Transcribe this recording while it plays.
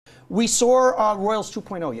We saw Royals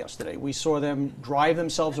 2.0 yesterday. We saw them drive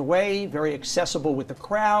themselves away, very accessible with the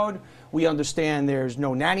crowd. We understand there's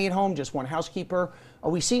no nanny at home, just one housekeeper. Are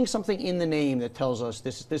we seeing something in the name that tells us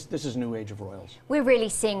this is a new age of royals? We're really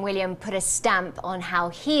seeing William put a stamp on how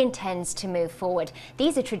he intends to move forward.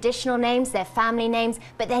 These are traditional names, they're family names,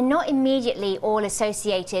 but they're not immediately all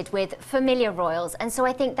associated with familiar royals. And so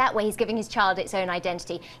I think that way he's giving his child its own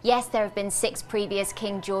identity. Yes, there have been 6 previous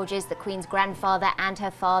King Georges, the Queen's grandfather and her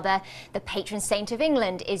father. The patron saint of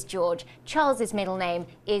England is George. Charles's middle name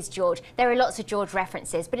is George. There are lots of George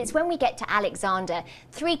references, but it's when we get to Alexander,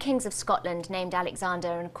 3 kings of Scotland named Alexander.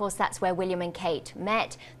 And of course that's where William and Kate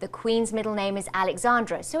met. The Queen's middle name is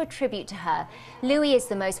Alexandra, so a tribute to her. Louis is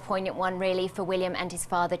the most poignant one really for William and his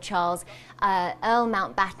father Charles. Earl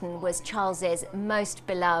Mountbatten was Charles's most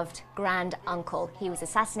beloved grand uncle. He was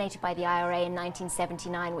assassinated by the IRA in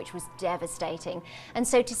 1979, which was devastating. And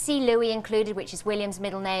so to see Louis included, which is William's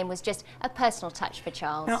middle name, was just a personal touch for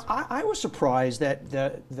Charles. Now, I was surprised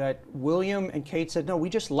that William and Kate said, no, we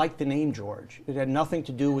just like the name George. It had nothing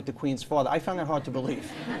to do with the Queen's father. I found that hard to believe.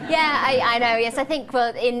 Yeah, I know, yes. I think,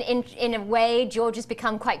 well, in a way, George has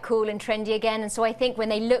become quite cool and trendy again. And so I think when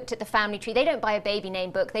they looked at the family tree, they don't buy a baby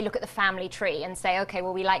name book, they look at the family tree and say, okay,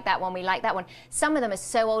 well, we like that one, we like that one. Some of them are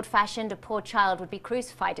so old-fashioned, a poor child would be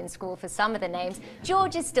crucified in school for some of the names.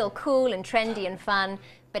 George is still cool and trendy and fun,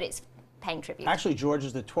 but it's paying tribute. Actually, George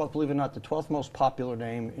is the 12th, believe it or not, the 12th most popular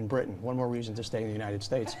name in Britain. One more reason to stay in the United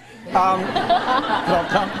States.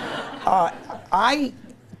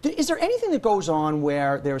 Is there anything that goes on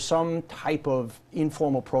where there's some type of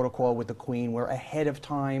informal protocol with the Queen where ahead of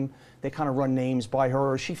time they kind of run names by her,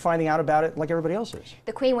 or is she finding out about it like everybody else is?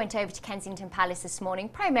 The Queen went over to Kensington Palace this morning,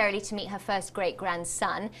 primarily to meet her first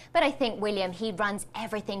great-grandson, but I think William, he runs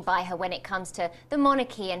everything by her when it comes to the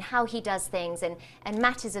monarchy and how he does things and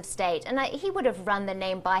matters of state, and he would have run the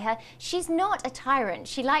name by her. She's not a tyrant.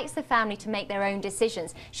 She likes the family to make their own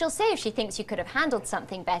decisions. She'll say if she thinks you could have handled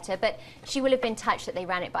something better, but she will have been touched that they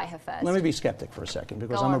ran it by her first. Let me be skeptic for a second,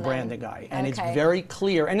 because I'm a branding guy, and it's very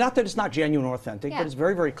clear, and not that it's not genuine or authentic, but it's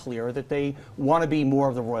very, very clear that they want to be more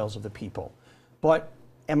of the royals of the people. But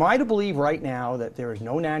am I to believe right now that there is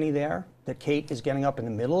no nanny there, that Kate is getting up in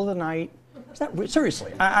the middle of the night? Is that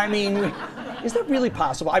seriously? I mean, is that really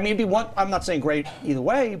possible? I mean, I'm not saying great either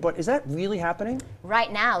way, but is that really happening?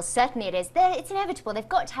 Right now, certainly it is. It's inevitable. They've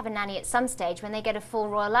got to have a nanny at some stage when they get a full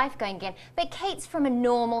royal life going again. But Kate's from a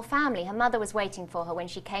normal family. Her mother was waiting for her when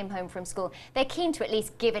she came home from school. They're keen to at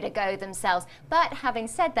least give it a go themselves. But having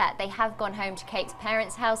said that, they have gone home to Kate's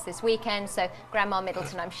parents' house this weekend, so Grandma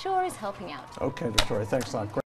Middleton, I'm sure, is helping out. Okay, Victoria, thanks a lot.